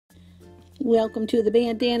Welcome to the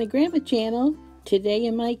Bandana Gramma channel. Today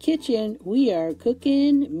in my kitchen we are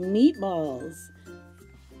cooking meatballs.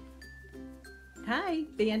 Hi,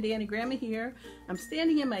 Bandana Gramma here. I'm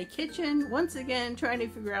standing in my kitchen once again trying to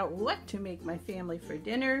figure out what to make my family for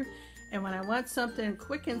dinner. And when I want something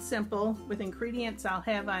quick and simple with ingredients I'll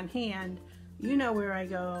have on hand, you know where I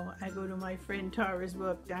go. I go to my friend Tara's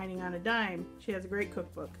book, Dining on a Dime. She has a great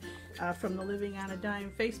cookbook from the Living on a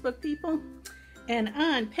Dime Facebook people. And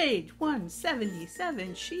on page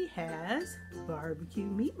 177, she has barbecue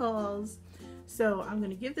meatballs. So I'm going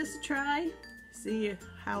to give this a try, see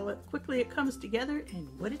how quickly it comes together and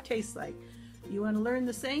what it tastes like. You want to learn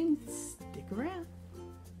the same? Stick around.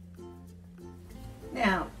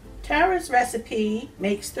 Now, Tara's recipe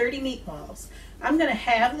makes 30 meatballs. I'm going to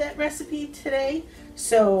have that recipe today,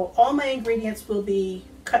 so all my ingredients will be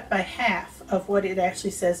cut by half of what it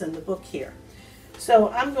actually says in the book here. So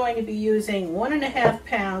I'm going to be using 1.5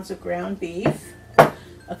 pounds of ground beef,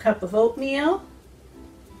 a cup of oatmeal,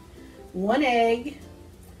 1 egg.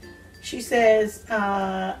 She says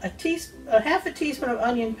half a teaspoon of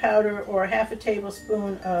onion powder or half a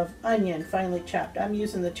tablespoon of onion finely chopped. I'm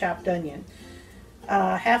using the chopped onion.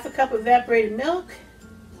 Half a cup of evaporated milk,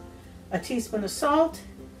 a teaspoon of salt,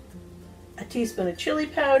 a teaspoon of chili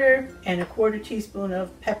powder, and a 1/4 teaspoon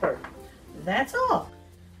of pepper. That's all.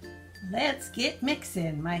 Let's get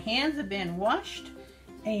mixing. My hands have been washed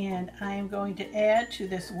and I am going to add to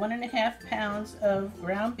this 1.5 pounds of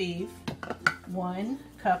ground beef 1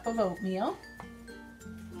 cup of oatmeal,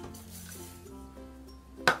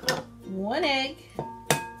 1 egg,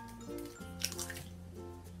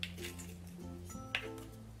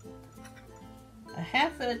 a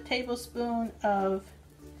half a tablespoon of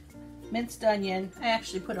minced onion. I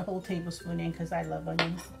actually put a whole tablespoon in because I love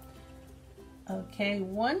onion. Okay,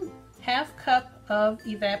 1/2 cup of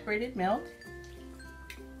evaporated milk,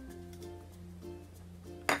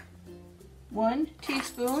 1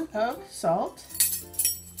 teaspoon of salt,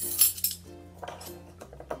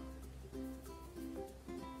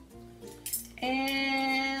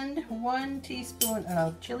 and 1 teaspoon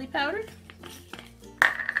of chili powder,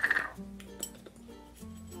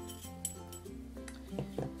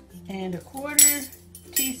 and a 1/4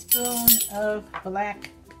 teaspoon of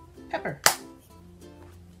black pepper.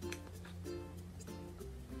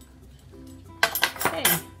 Okay,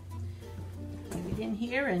 put it in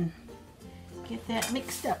here and get that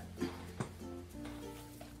mixed up.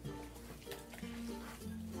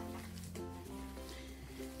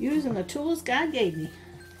 Using the tools God gave me.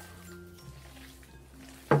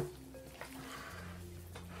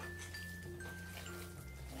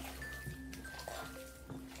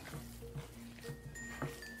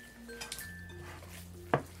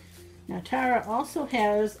 Now Tara also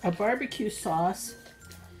has a barbecue sauce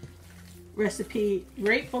recipe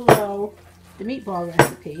right below the meatball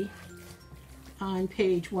recipe on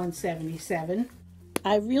page 177.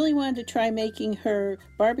 I really wanted to try making her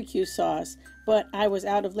barbecue sauce, but I was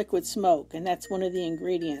out of liquid smoke, and that's one of the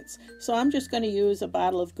ingredients. So I'm just going to use a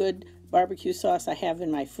bottle of good barbecue sauce I have in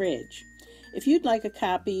my fridge. If you'd like a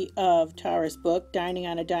copy of Tara's book, Dining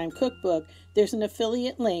on a Dime Cookbook, there's an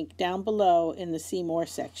affiliate link down below in the See More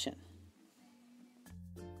section.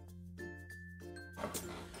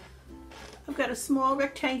 I've got a small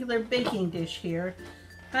rectangular baking dish here.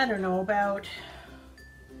 I don't know, about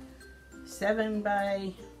 7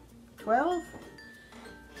 by 12?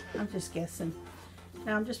 I'm just guessing.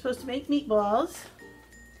 Now I'm just supposed to make meatballs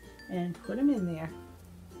and put them in there.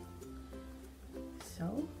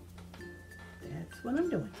 So that's what I'm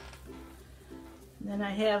doing. And then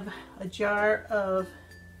I have a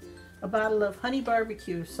bottle of honey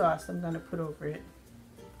barbecue sauce I'm going to put over it.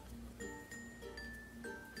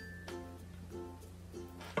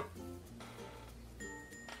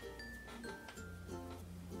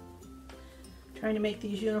 Trying to make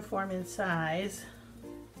these uniform in size.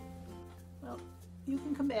 Well, you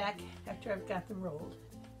can come back after I've got them rolled.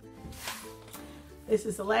 This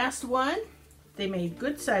is the last one. They made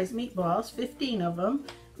good sized meatballs, 15 of them,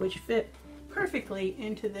 which fit perfectly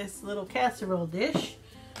into this little casserole dish.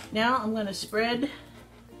 Now I'm going to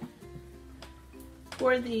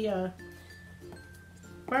pour the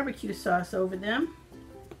barbecue sauce over them.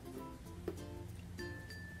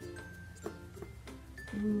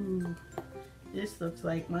 Ooh. This looks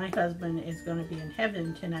like my husband is going to be in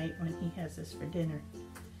heaven tonight when he has this for dinner.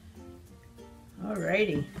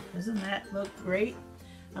 Alrighty, doesn't that look great?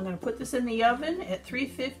 I'm going to put this in the oven at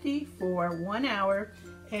 350 for 1 hour,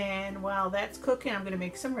 and while that's cooking I'm going to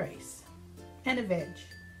make some rice and a veg.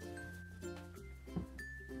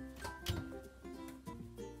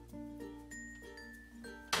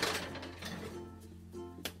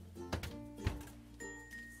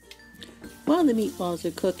 While the meatballs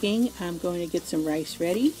are cooking, I'm going to get some rice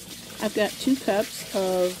ready. I've got 2 cups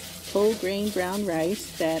of whole grain brown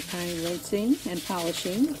rice that I'm rinsing and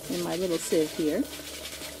polishing in my little sieve here.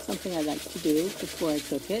 Something I like to do before I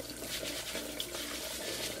cook it.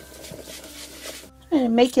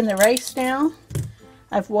 I'm making the rice now.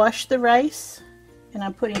 I've washed the rice and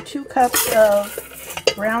I'm putting 2 cups of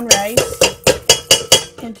brown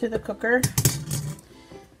rice into the cooker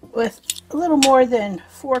with a little more than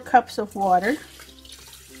 4 cups of water.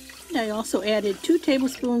 And I also added 2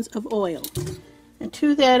 tablespoons of oil. And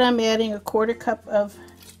to that I'm adding a 1/4 cup of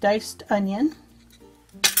diced onion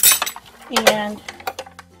and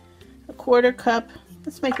a 1/4 cup,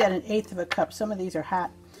 let's make that 1/8 of a cup, some of these are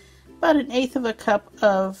hot, about 1/8 of a cup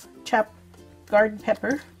of chopped garden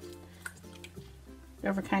pepper,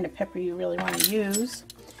 whatever kind of pepper you really want to use.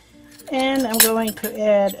 And I'm going to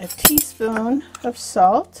add a teaspoon of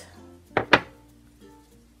salt, a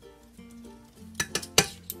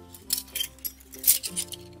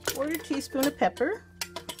 1/4 teaspoon of pepper,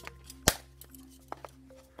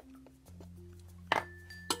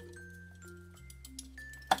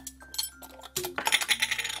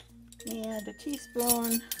 and a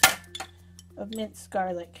teaspoon of minced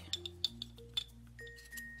garlic.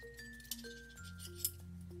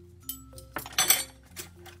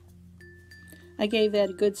 I gave that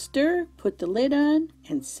a good stir, put the lid on,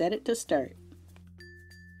 and set it to start.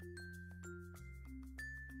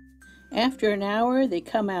 After an hour, they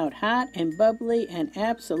come out hot and bubbly and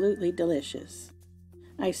absolutely delicious.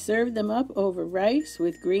 I served them up over rice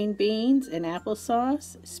with green beans and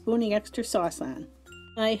applesauce, spooning extra sauce on.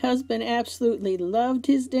 My husband absolutely loved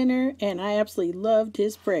his dinner, and I absolutely loved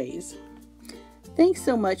his praise. Thanks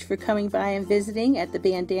so much for coming by and visiting at the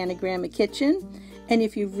Bandana Gramma Kitchen. And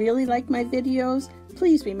if you really like my videos,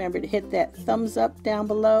 please remember to hit that thumbs up down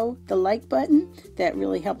below, the like button. That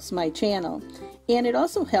really helps my channel. And it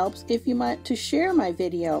also helps if you want to share my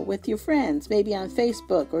video with your friends, maybe on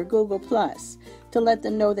Facebook or Google+, to let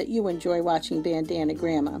them know that you enjoy watching Bandana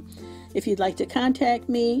Gramma. If you'd like to contact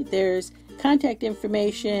me, there's contact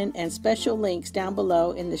information and special links down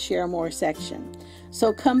below in the Share More section.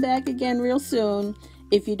 So come back again real soon.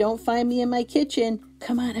 If you don't find me in my kitchen,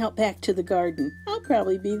 come on out back to the garden. I'll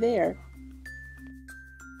probably be there.